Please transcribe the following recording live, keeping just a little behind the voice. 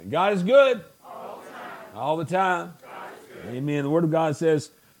God is good. All the time. Amen. The Word of God says,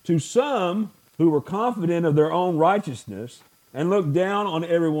 to some who were confident of their own righteousness and looked down on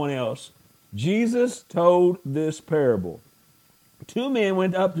everyone else, Jesus told this parable. Two men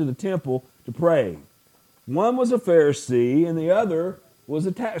went up to the temple to pray. One was a Pharisee and the other was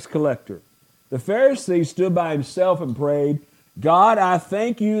a tax collector. The Pharisee stood by himself and prayed, God, I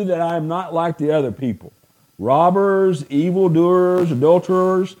thank you that I am not like the other people, robbers, evildoers,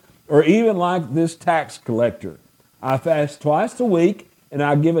 adulterers, or even like this tax collector. I fast twice a week, and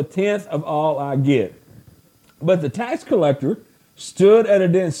I give a tenth of all I get. But the tax collector stood at a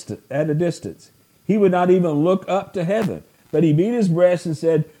distance. He would not even look up to heaven, but he beat his breast and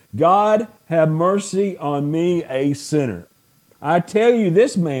said, God, have mercy on me, a sinner. I tell you,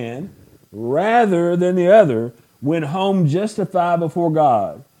 this man, rather than the other, went home justified before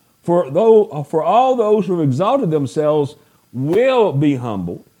God. For all those who have exalted themselves will be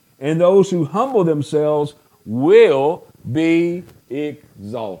humbled, and those who humble themselves will be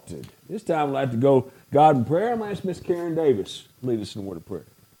exalted. This time I'd like to go God in prayer. I'm going to ask Miss Karen Davis to lead us in a word of prayer.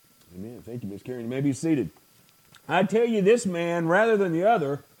 Amen. Thank you, Miss Karen. You may be seated. I tell you, this man, rather than the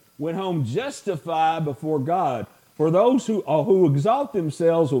other, went home justified before God. For those who exalt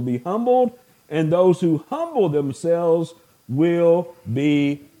themselves will be humbled, and those who humble themselves will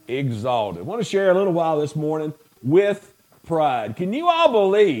be exalted. I want to share a little while this morning with pride. Can you all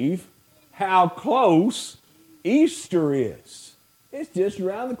believe how close Easter is? It's just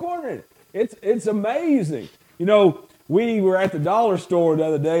around the corner. It's amazing. You know, we were at the dollar store the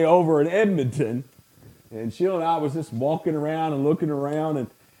other day over in Edmonton, and Sheila and I was just walking around and looking around, and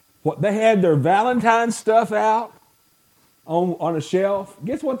they had their Valentine's stuff out on a shelf.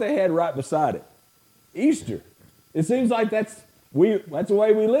 Guess what they had right beside it? Easter. It seems like that's the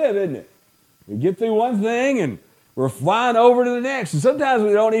way we live, isn't it? We get through one thing and we're flying over to the next. And sometimes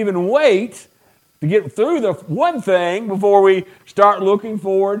we don't even wait to get through the one thing before we start looking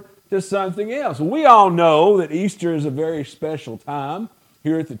forward to something else. We all know that Easter is a very special time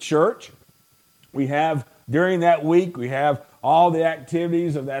here at the church. We have, during that week, we have all the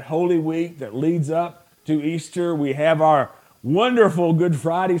activities of that Holy Week that leads up to Easter. We have our wonderful Good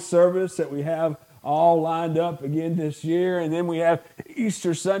Friday service that we have all lined up again this year. And then we have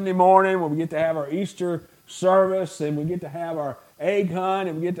Easter Sunday morning where we get to have our Easter service, and we get to have our egg hunt,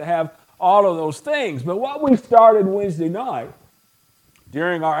 and we get to have all of those things. But what we started Wednesday night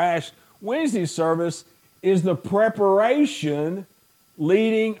during our Ash Wednesday service is the preparation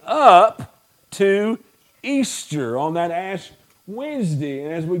leading up to Easter on that Ash Wednesday.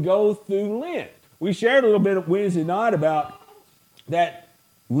 And as we go through Lent, we shared a little bit of Wednesday night about that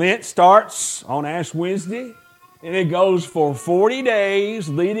Lent starts on Ash Wednesday, and it goes for 40 days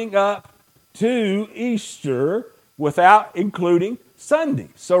leading up to Easter without including Sunday.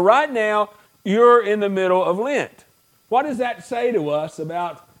 So right now, you're in the middle of Lent. What does that say to us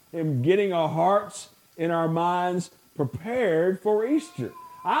about Him getting our hearts and our minds prepared for Easter?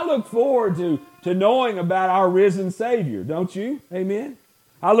 I look forward to knowing about our risen Savior, don't you? Amen?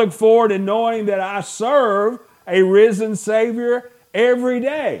 I look forward to knowing that I serve a risen Savior every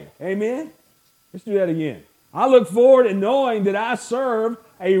day. Amen? Let's do that again. I look forward to knowing that I serve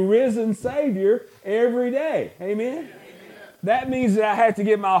a risen Savior every day. Amen? Amen? That means that I have to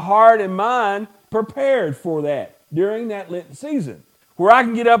get my heart and mind prepared for that during that Lenten season, where I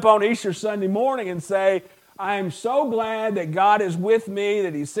can get up on Easter Sunday morning and say, I am so glad that God is with me,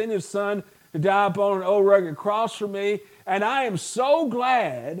 that He sent His Son to die upon an old rugged cross for me, and I am so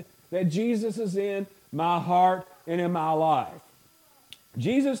glad that Jesus is in my heart and in my life.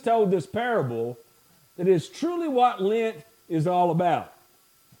 Jesus told this parable that is truly what Lent is all about.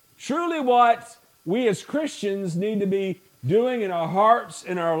 Truly what we as Christians need to be doing in our hearts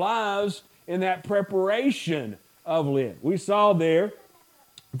and our lives in that preparation of Lent. We saw there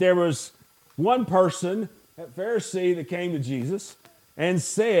was one person, that Pharisee, that came to Jesus and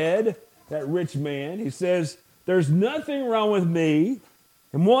said, that rich man, he says, there's nothing wrong with me.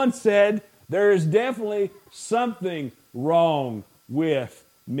 And one said, there is definitely something wrong with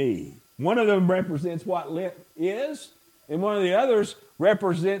me. One of them represents what Lent is, and one of the others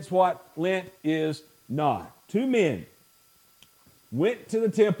represents what Lent is not. Two men went to the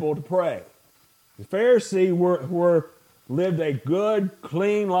temple to pray. The Pharisee lived a good,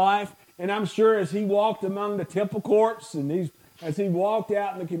 clean life, and I'm sure as he walked among the temple courts and as he walked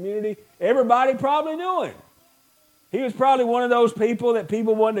out in the community, everybody probably knew him. He was probably one of those people that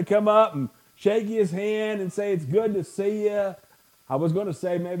people wanted to come up and shake his hand and say, it's good to see you. I was going to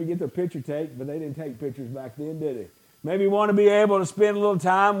say maybe get their picture taken, but they didn't take pictures back then, did they? Maybe want to be able to spend a little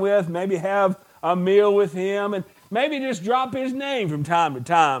time with, maybe have a meal with him. And Maybe just drop his name from time to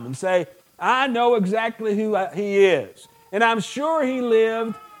time and say, I know exactly who he is. And I'm sure he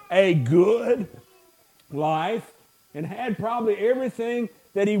lived a good life and had probably everything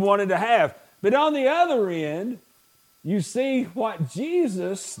that he wanted to have. But on the other end, you see what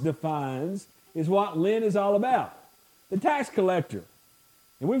Jesus defines is what Lent is all about. The tax collector.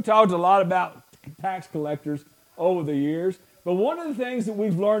 And we've talked a lot about tax collectors over the years. But one of the things that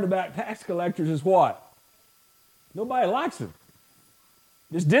we've learned about tax collectors is what? Nobody likes them.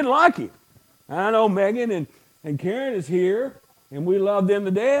 Just didn't like him. I know Megan and Karen is here, and we love them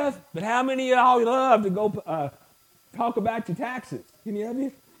to death. But how many of y'all love to go talk about your taxes? Any of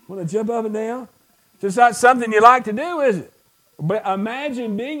you want to jump up and down? It's not something you like to do, is it? But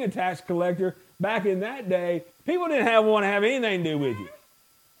imagine being a tax collector back in that day. People didn't want to have anything to do with you.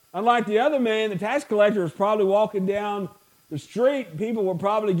 Unlike the other man, the tax collector was probably walking down the street. People would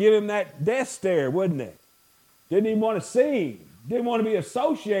probably give him that death stare, wouldn't they? Didn't even want to see him. Didn't want to be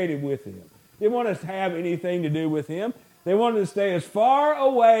associated with him. Didn't want to have anything to do with him. They wanted to stay as far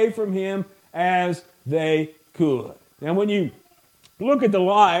away from him as they could. Now, when you look at the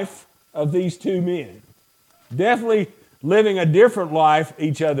life of these two men, definitely living a different life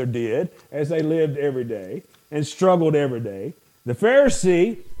each other did as they lived every day and struggled every day. The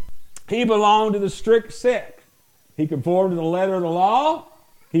Pharisee, he belonged to the strict sect. He conformed to the letter of the law.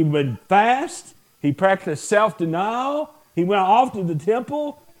 He would fast. He practiced self-denial. He went off to the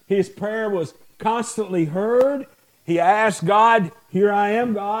temple. His prayer was constantly heard. He asked God, here I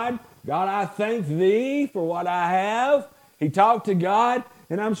am, God. God, I thank thee for what I have. He talked to God.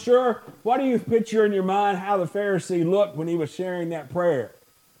 And I'm sure, what do you picture in your mind how the Pharisee looked when he was sharing that prayer?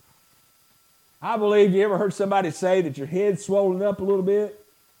 I believe, you ever heard somebody say that your head's swollen up a little bit?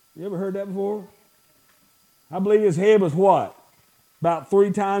 You ever heard that before? I believe his head was what? About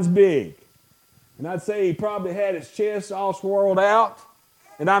 3 times big. And I'd say he probably had his chest all swirled out.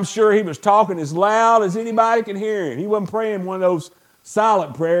 And I'm sure he was talking as loud as anybody could hear him. He wasn't praying one of those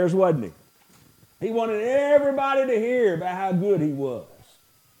silent prayers, wasn't he? He wanted everybody to hear about how good he was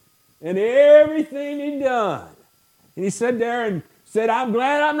and everything he'd done. And he sat there and said, I'm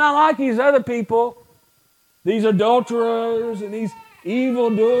glad I'm not like these other people, these adulterers and these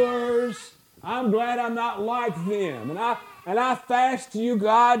evildoers. I'm glad I'm not like them. And I fast to you,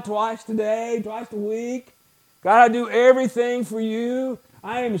 God, twice a day, twice a week. God, I do everything for you.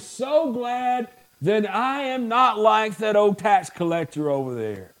 I am so glad that I am not like that old tax collector over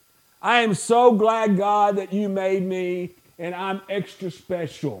there. I am so glad, God, that you made me and I'm extra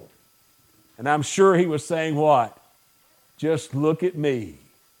special. And I'm sure he was saying what? Just look at me.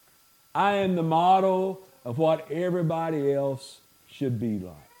 I am the model of what everybody else should be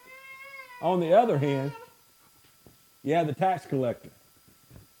like. On the other hand, you have the tax collector.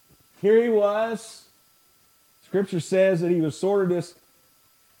 Here he was. Scripture says that he was sort of just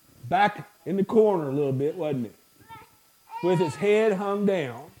back in the corner a little bit, wasn't he? With his head hung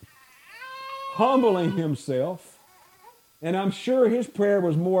down, humbling himself. And I'm sure his prayer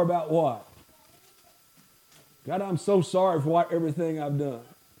was more about what? God, I'm so sorry for everything I've done.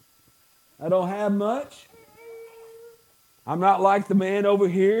 I don't have much. I'm not like the man over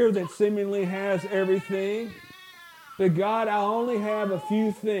here that seemingly has everything. But God, I only have a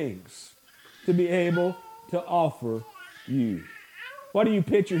few things to be able to offer you. What do you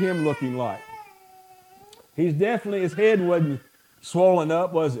picture him looking like? He's definitely, his head wasn't swollen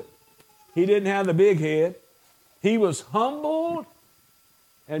up, was it? He didn't have the big head. He was humbled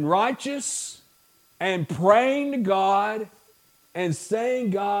and righteous and praying to God and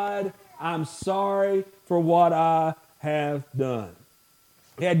saying, God, I'm sorry for what I have done.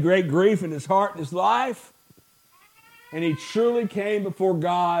 He had great grief in his heart and his life, and he truly came before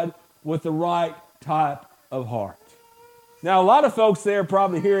God with the right type of heart. Now, a lot of folks there are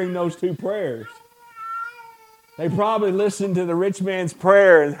probably hearing those two prayers. They probably listened to the rich man's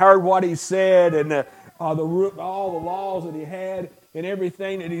prayer and heard what he said and all the laws that he had and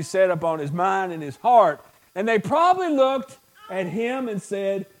everything that he set up on his mind and his heart. And they probably looked at him and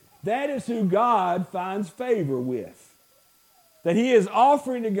said, that is who God finds favor with. That he is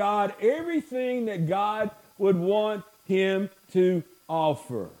offering to God everything that God would want him to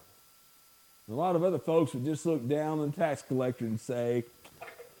offer. A lot of other folks would just look down on the tax collector and say,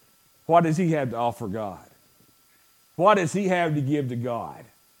 what does he have to offer God? What does he have to give to God?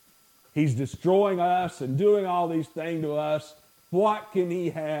 He's destroying us and doing all these things to us. What can he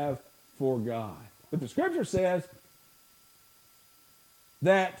have for God? But the scripture says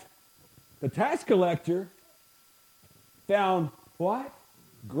that the tax collector found what?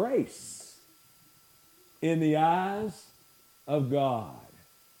 Grace in the eyes of God.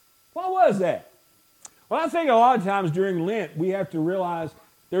 What was that? Well, I think a lot of times during Lent, we have to realize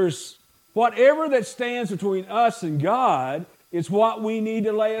there's whatever that stands between us and God is what we need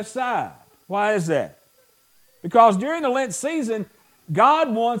to lay aside. Why is that? Because during the Lent season,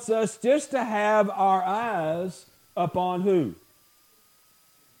 God wants us just to have our eyes upon who?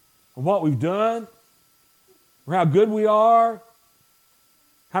 On what we've done, or how good we are,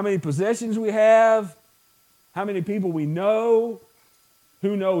 how many possessions we have, how many people we know,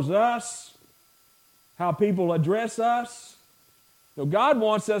 who knows us, how people address us. So God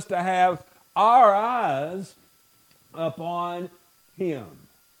wants us to have our eyes upon Him.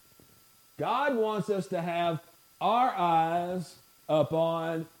 God wants us to have our eyes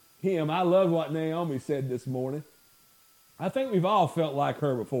upon Him. I love what Naomi said this morning. I think we've all felt like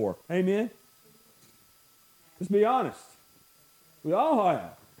her before. Amen? Let's be honest. We all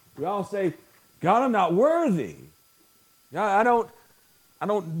have. We all say, God, I'm not worthy. I don't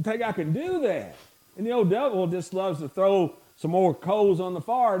think I can do that. And the old devil just loves to throw some more coals on the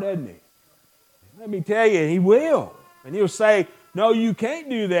fire, doesn't he? Let me tell you, he will. And he'll say, no, you can't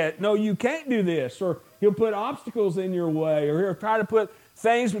do that. No, you can't do this. Or he'll put obstacles in your way. Or he'll try to put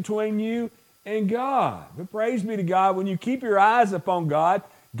things between you and God. But praise be to God, when you keep your eyes upon God,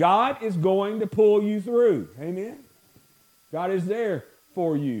 God is going to pull you through. Amen? God is there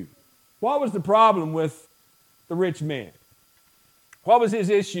for you. What was the problem with the rich man? What was his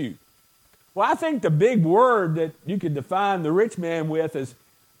issue? Well, I think the big word that you could define the rich man with is,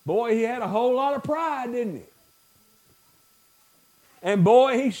 boy, he had a whole lot of pride, didn't he? And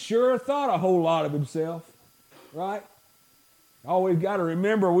boy, he sure thought a whole lot of himself, right? Always got to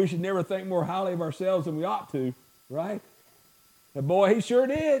remember we should never think more highly of ourselves than we ought to, right? And boy, he sure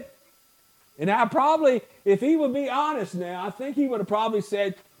did. And I probably, if he would be honest now, I think he would have probably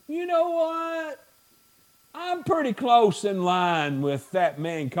said, you know what? I'm pretty close in line with that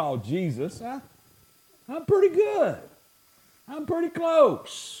man called Jesus. I'm pretty good. I'm pretty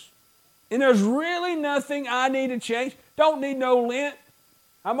close. And there's really nothing I need to change. Don't need no Lent.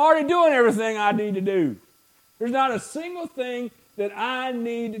 I'm already doing everything I need to do. There's not a single thing that I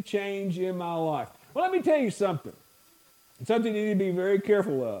need to change in my life. Well, let me tell you something. Something you need to be very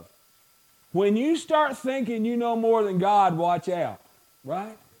careful of. When you start thinking you know more than God, watch out,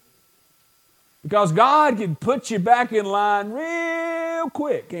 right? Because God can put you back in line real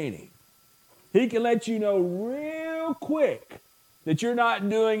quick, can't He? He can let you know real quick that you're not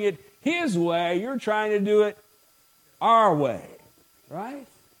doing it His way. You're trying to do it our way, right?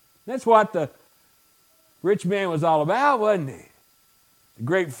 That's what the rich man was all about, wasn't he? The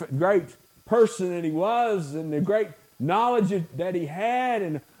great person that he was, and the great knowledge that he had,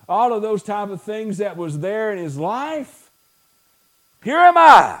 and all of those type of things that was there in his life. Here am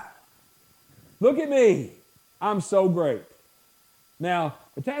I. Look at me. I'm so great. Now,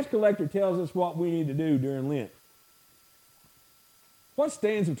 the tax collector tells us what we need to do during Lent. What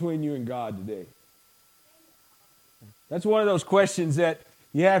stands between you and God today? That's one of those questions that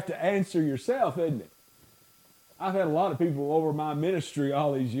you have to answer yourself, isn't it? I've had a lot of people over my ministry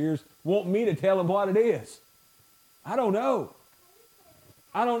all these years want me to tell them what it is. I don't know.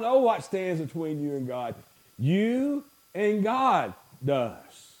 I don't know what stands between you and God. You and God does.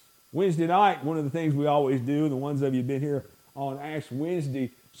 Wednesday night, one of the things we always do, the ones of you who've been here on Ash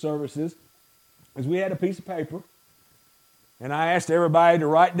Wednesday services, is we had a piece of paper, and I asked everybody to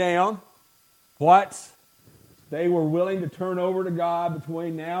write down what they were willing to turn over to God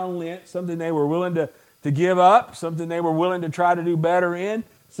between now and Lent, something they were willing to give up, something they were willing to try to do better in,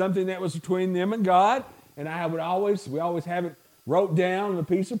 something that was between them and God. And we always have it wrote down on a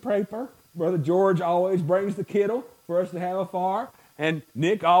piece of paper. Brother George always brings the kettle for us to have a fire. And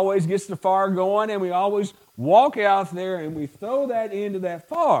Nick always gets the fire going, and we always walk out there and we throw that into that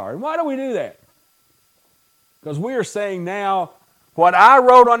fire. And why do we do that? Because we are saying now, what I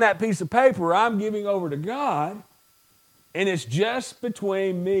wrote on that piece of paper, I'm giving over to God, and it's just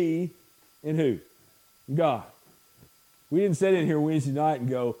between me and who? God. We didn't sit in here Wednesday night and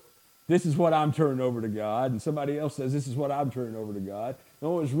go, this is what I'm turning over to God, and somebody else says, this is what I'm turning over to God.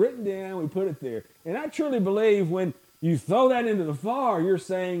 No, it was written down, we put it there. And I truly believe when you throw that into the fire, you're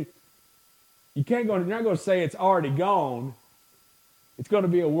saying, you're not going to say it's already gone. It's going to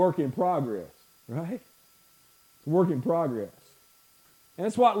be a work in progress, right? It's a work in progress. And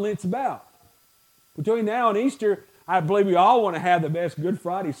that's what Lent's about. Between now and Easter, I believe we all want to have the best Good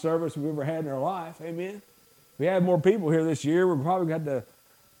Friday service we've ever had in our life. Amen? If we have more people here this year, we're probably got to,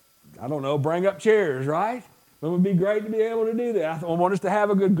 bring up chairs, right? But it would be great to be able to do that. I want us to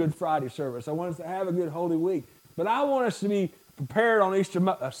have a Good Friday service. I want us to have a good Holy Week. But I want us to be prepared on Easter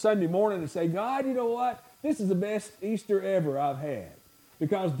Sunday morning to say, God, you know what? This is the best Easter ever I've had.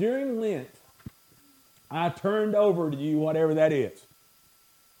 Because during Lent, I turned over to you whatever that is.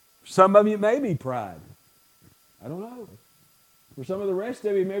 For some of you, it may be pride. I don't know. For some of the rest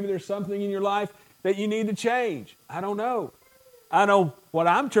of you, maybe there's something in your life that you need to change. I don't know. I know what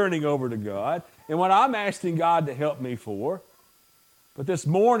I'm turning over to God and what I'm asking God to help me for. But this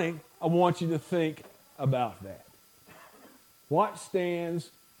morning, I want you to think about that. What stands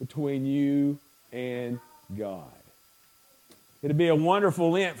between you and God? It'd be a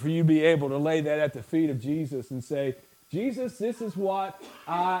wonderful Lent for you to be able to lay that at the feet of Jesus and say, Jesus, this is what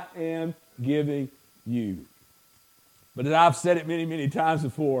I am giving you. But as I've said it many, many times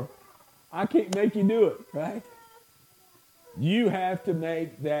before, I can't make you do it, right? You have to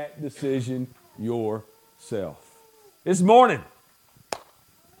make that decision yourself. This morning,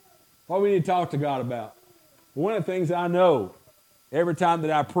 what we need to talk to God about. One of the things I know every time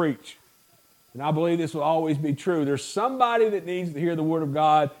that I preach, and I believe this will always be true, there's somebody that needs to hear the Word of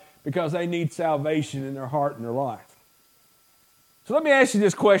God because they need salvation in their heart and their life. So let me ask you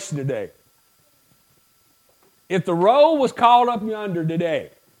this question today. If the roll was called up yonder today,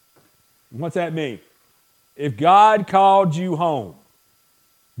 what's that mean? If God called you home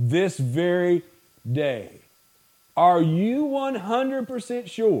this very day, are you 100%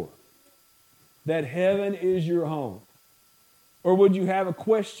 sure that heaven is your home? Or would you have a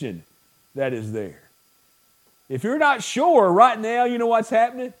question that is there? If you're not sure right now, you know what's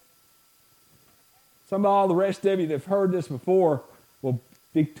happening? Some of all the rest of you that have heard this before will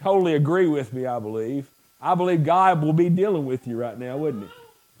totally agree with me, I believe. I believe God will be dealing with you right now, wouldn't he?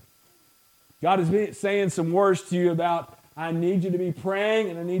 God has been saying some words to you about, I need you to be praying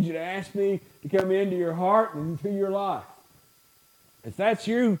and I need you to ask me to come into your heart and into your life. If that's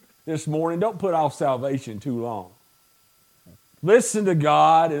you this morning, don't put off salvation too long. Listen to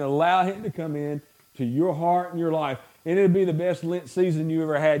God and allow him to come in to your heart and your life. And it'll be the best Lent season you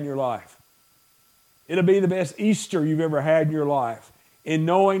ever had in your life. It'll be the best Easter you've ever had in your life. In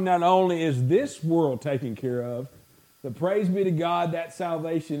knowing not only is this world taken care of, but praise be to God, that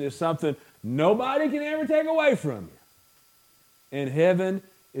salvation is something nobody can ever take away from you. And heaven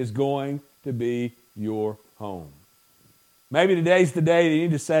is going to be your home. Maybe today's the day that you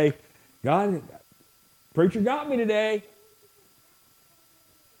need to say, God, preacher got me today.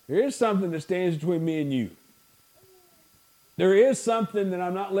 There is something that stands between me and you. There is something that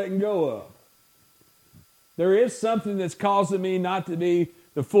I'm not letting go of. There is something that's causing me not to be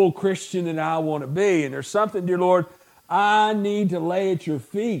the full Christian that I want to be. And there's something, dear Lord, I need to lay at your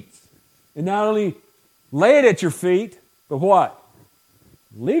feet. And not only lay it at your feet, but what?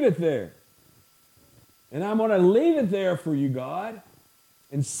 Leave it there. And I'm going to leave it there for you, God,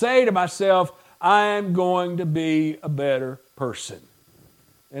 and say to myself, I am going to be a better person.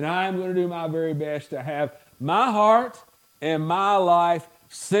 And I am going to do my very best to have my heart and my life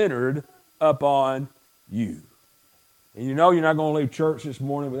centered upon you. And you know you're not going to leave church this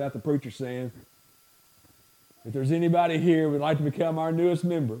morning without the preacher saying, if there's anybody here who would like to become our newest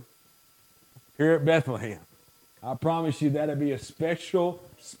member here at Bethlehem, I promise you that'll be a special,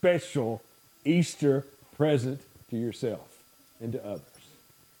 special Easter present to yourself and to others.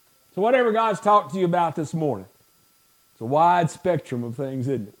 So whatever God's talked to you about this morning, it's a wide spectrum of things,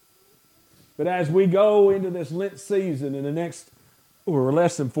 isn't it? But as we go into this Lent season in the next, we're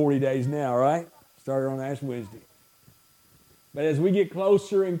less than 40 days now, right? Started on Ash Wednesday. But as we get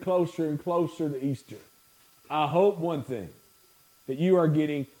closer and closer and closer to Easter, I hope one thing, that you are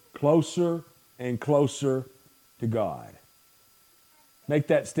getting closer and closer to God. Make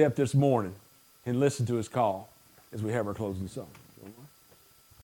that step this morning and listen to his call as we have our closing song.